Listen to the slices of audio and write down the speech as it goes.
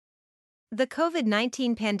The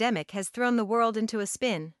COVID-19 pandemic has thrown the world into a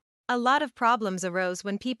spin. A lot of problems arose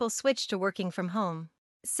when people switched to working from home.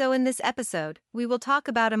 So, in this episode, we will talk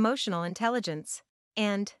about emotional intelligence.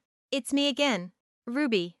 And it's me again,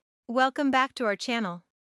 Ruby. Welcome back to our channel.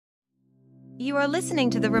 You are listening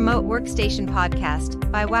to the Remote Workstation Podcast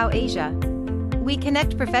by Wow Asia. We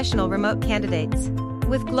connect professional remote candidates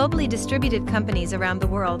with globally distributed companies around the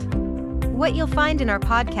world. What you'll find in our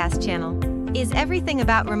podcast channel is everything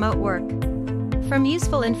about remote work, from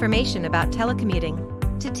useful information about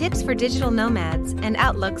telecommuting to tips for digital nomads and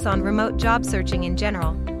outlooks on remote job searching in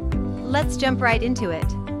general. Let's jump right into it.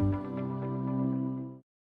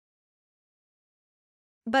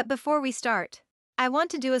 But before we start, I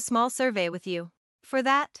want to do a small survey with you. For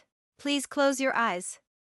that, please close your eyes.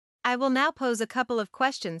 I will now pose a couple of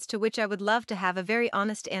questions to which I would love to have a very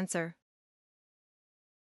honest answer.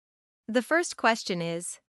 The first question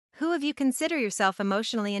is, who of you consider yourself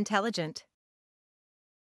emotionally intelligent?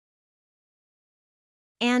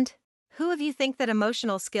 And who of you think that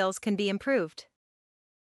emotional skills can be improved?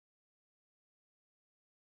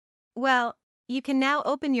 Well, you can now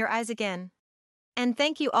open your eyes again. And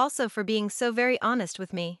thank you also for being so very honest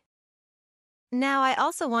with me. Now I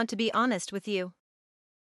also want to be honest with you.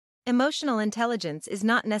 Emotional intelligence is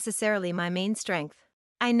not necessarily my main strength.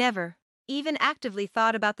 I never even actively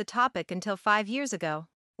thought about the topic until 5 years ago,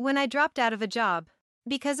 when I dropped out of a job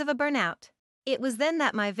because of a burnout. It was then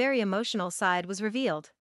that my very emotional side was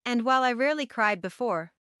revealed. And while I rarely cried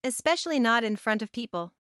before, especially not in front of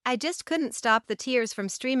people, I just couldn't stop the tears from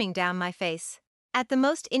streaming down my face at the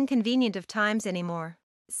most inconvenient of times anymore,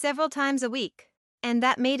 several times a week. And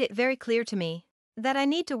that made it very clear to me that I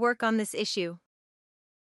need to work on this issue.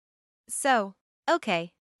 So,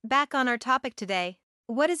 okay, back on our topic today.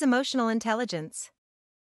 What is emotional intelligence?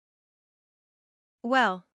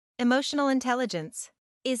 Well, emotional intelligence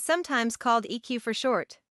is sometimes called EQ for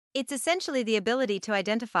short. It's essentially the ability to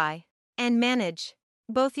identify and manage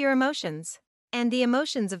both your emotions and the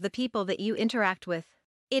emotions of the people that you interact with.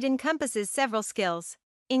 It encompasses several skills,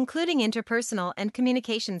 including interpersonal and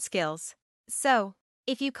communication skills. So,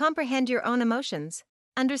 if you comprehend your own emotions,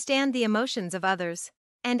 understand the emotions of others,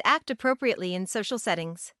 and act appropriately in social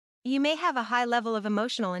settings, you may have a high level of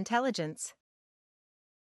emotional intelligence.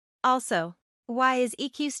 Also, why is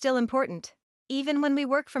EQ still important? Even when we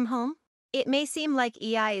work from home? It may seem like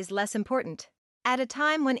EI is less important at a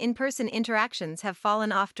time when in-person interactions have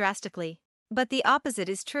fallen off drastically. But the opposite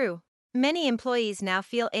is true. Many employees now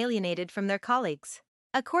feel alienated from their colleagues.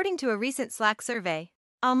 According to a recent Slack survey,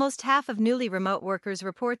 almost half of newly remote workers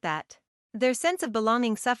report that their sense of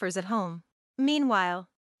belonging suffers at home. Meanwhile,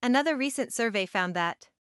 another recent survey found that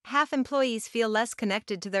half employees feel less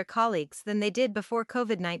connected to their colleagues than they did before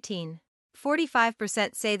COVID-19.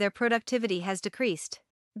 45% say their productivity has decreased.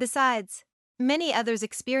 Besides, many others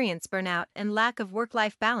experience burnout and lack of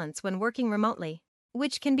work-life balance when working remotely,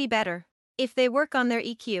 which can be better if they work on their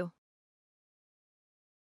EQ.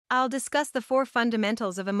 I'll discuss the 4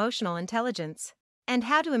 fundamentals of emotional intelligence and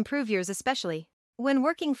how to improve yours, especially when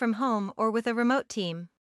working from home or with a remote team.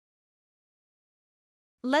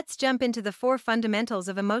 Let's jump into the 4 fundamentals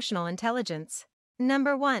of emotional intelligence.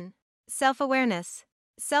 Number 1. Self-awareness.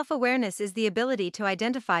 Self-awareness is the ability to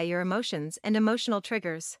identify your emotions and emotional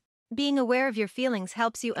triggers. Being aware of your feelings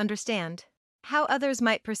helps you understand how others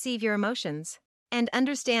might perceive your emotions and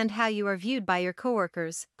understand how you are viewed by your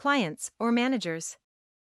coworkers, clients, or managers.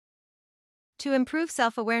 To improve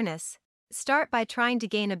self-awareness, start by trying to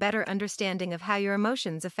gain a better understanding of how your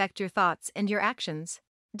emotions affect your thoughts and your actions.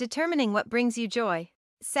 Determining what brings you joy,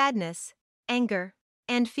 sadness, anger,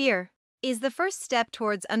 and fear is the first step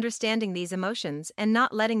towards understanding these emotions and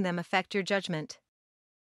not letting them affect your judgment.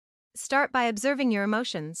 Start by observing your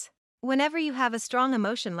emotions. Whenever you have a strong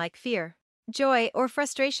emotion like fear, joy, or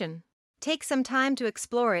frustration, take some time to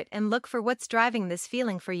explore it and look for what's driving this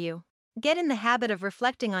feeling for you. Get in the habit of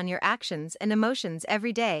reflecting on your actions and emotions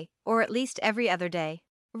every day, or at least every other day.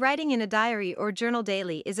 Writing in a diary or journal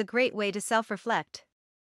daily is a great way to self-reflect.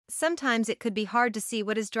 Sometimes it could be hard to see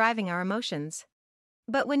what is driving our emotions.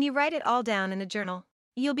 But when you write it all down in a journal,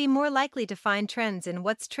 you'll be more likely to find trends in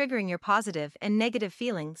what's triggering your positive and negative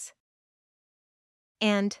feelings.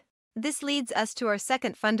 And this leads us to our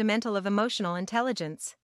second fundamental of emotional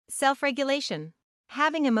intelligence: self-regulation.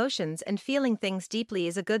 Having emotions and feeling things deeply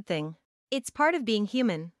is a good thing. It's part of being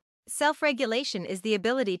human. Self-regulation is the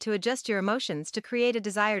ability to adjust your emotions to create a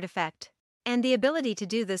desired effect. And the ability to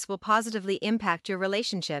do this will positively impact your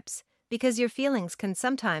relationships, because your feelings can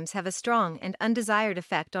sometimes have a strong and undesired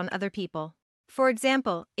effect on other people. For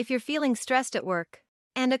example, if you're feeling stressed at work,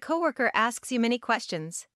 and a coworker asks you many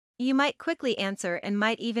questions, You might quickly answer and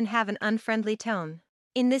might even have an unfriendly tone.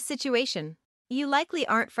 In this situation, you likely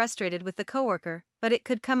aren't frustrated with the coworker, but it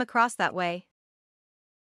could come across that way.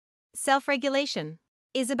 Self-regulation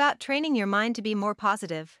is about training your mind to be more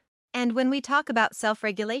positive. And when we talk about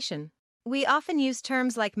self-regulation, we often use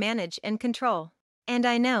terms like manage and control. And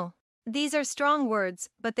I know, these are strong words,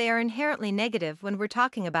 but they are inherently negative when we're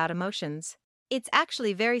talking about emotions. It's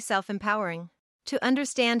actually very self-empowering to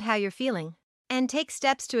understand how you're feeling and take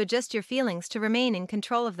steps to adjust your feelings to remain in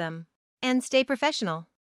control of them and stay professional.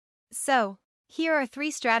 So, here are 3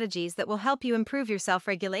 strategies that will help you improve your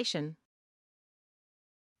self-regulation.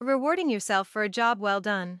 Rewarding yourself for a job well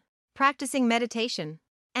done, practicing meditation,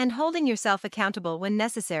 and holding yourself accountable when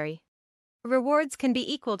necessary. Rewards can be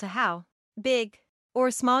equal to how big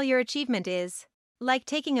or small your achievement is, like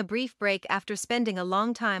taking a brief break after spending a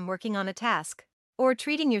long time working on a task, or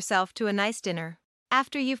treating yourself to a nice dinner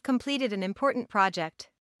after you've completed an important project.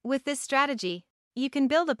 With this strategy, you can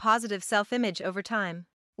build a positive self-image over time,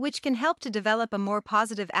 which can help to develop a more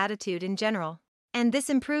positive attitude in general. And this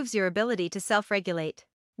improves your ability to self-regulate,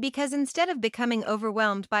 because instead of becoming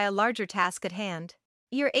overwhelmed by a larger task at hand,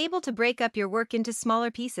 you're able to break up your work into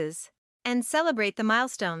smaller pieces and celebrate the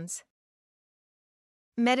milestones.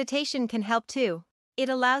 Meditation can help too. It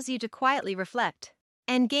allows you to quietly reflect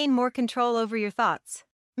and gain more control over your thoughts.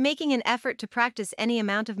 Making an effort to practice any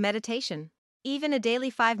amount of meditation, even a daily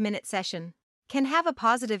 5-minute session, can have a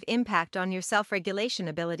positive impact on your self-regulation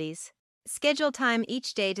abilities. Schedule time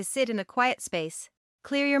each day to sit in a quiet space,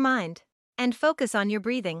 clear your mind, and focus on your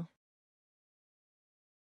breathing.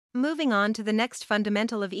 Moving on to the next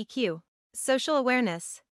fundamental of EQ, social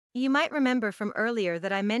awareness. You might remember from earlier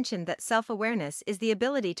that I mentioned that self-awareness is the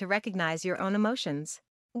ability to recognize your own emotions.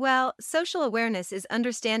 Well, social awareness is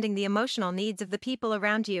understanding the emotional needs of the people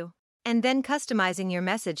around you, and then customizing your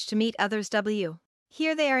message to meet others.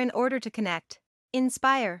 Here they are in order to connect,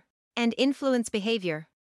 inspire, and influence behavior.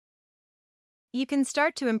 You can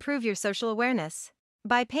start to improve your social awareness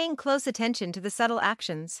by paying close attention to the subtle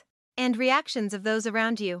actions and reactions of those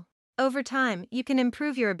around you. Over time, you can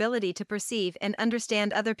improve your ability to perceive and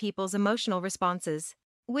understand other people's emotional responses,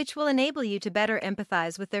 which will enable you to better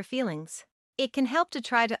empathize with their feelings. It can help to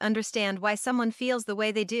try to understand why someone feels the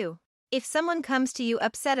way they do. If someone comes to you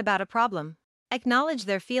upset about a problem, acknowledge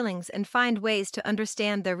their feelings and find ways to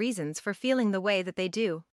understand their reasons for feeling the way that they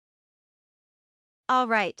do.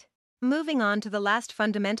 Alright, moving on to the last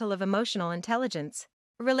fundamental of emotional intelligence,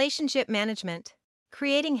 relationship management.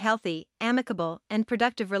 Creating healthy, amicable, and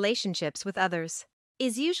productive relationships with others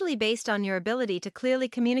is usually based on your ability to clearly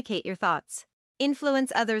communicate your thoughts,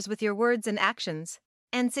 influence others with your words and actions,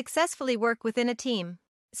 and successfully work within a team.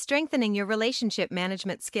 Strengthening your relationship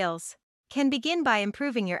management skills can begin by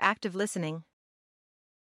improving your active listening.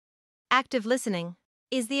 Active listening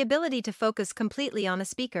is the ability to focus completely on a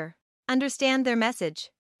speaker, understand their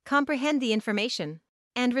message, comprehend the information,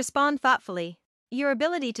 and respond thoughtfully. Your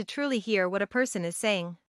ability to truly hear what a person is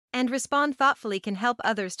saying and respond thoughtfully can help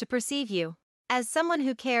others to perceive you as someone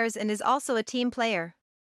who cares and is also a team player.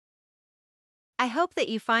 I hope that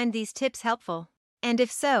you find these tips helpful, and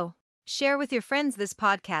if so, share with your friends this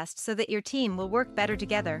podcast so that your team will work better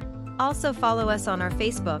together. Also follow us on our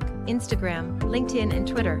Facebook, Instagram, LinkedIn, and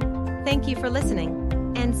Twitter. Thank you for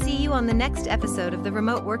listening, and see you on the next episode of the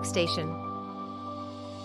Remote Workstation.